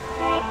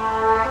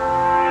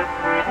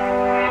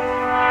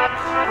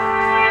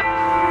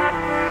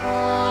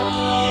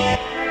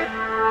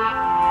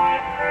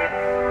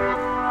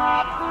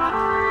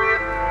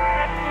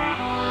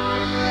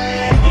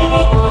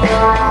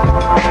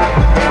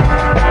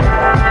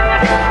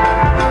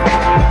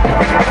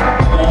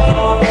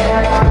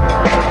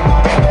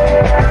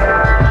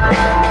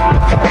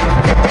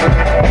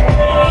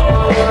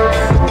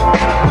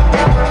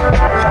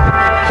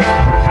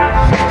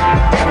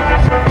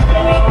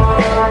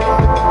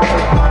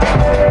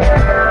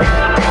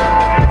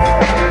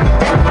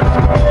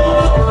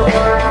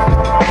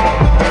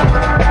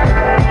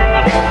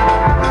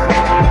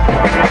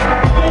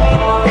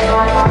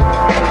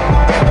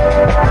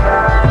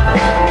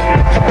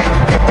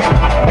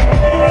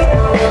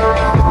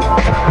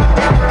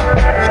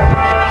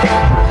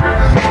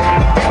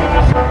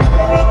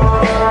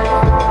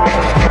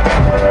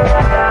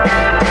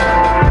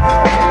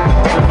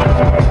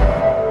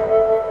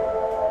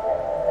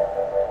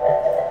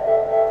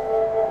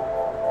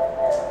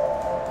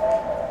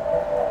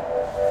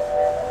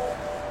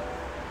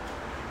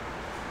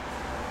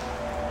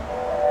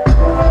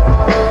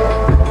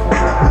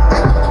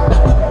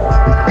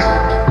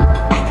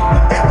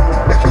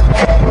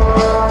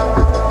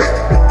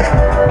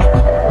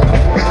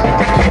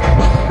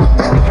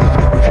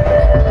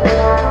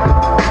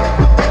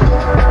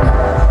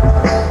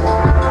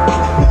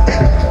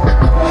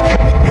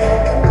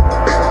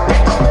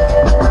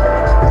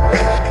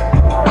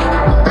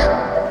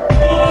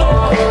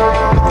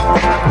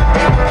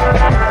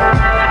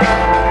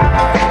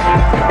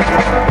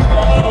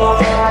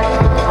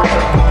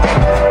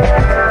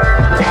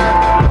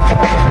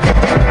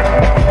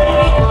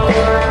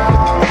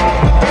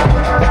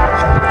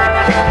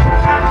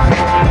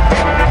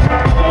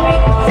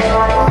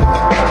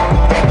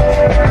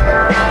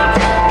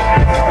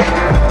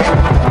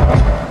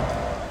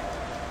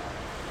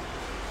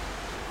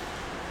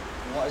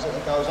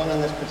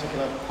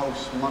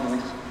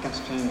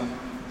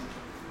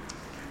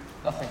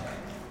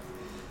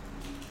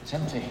It's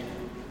empty.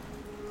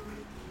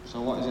 So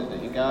what is it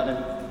that you're guarding?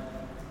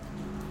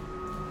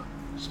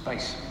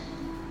 Space.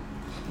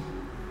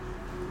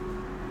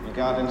 You're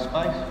guarding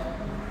space?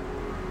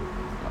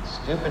 That's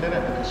stupid, isn't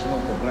it? Because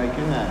someone could break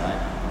in there,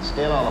 right? And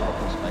steal all the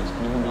fucking space.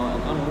 And you wouldn't know it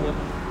had gone, would you?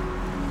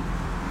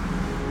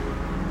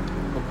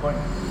 Good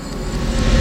point.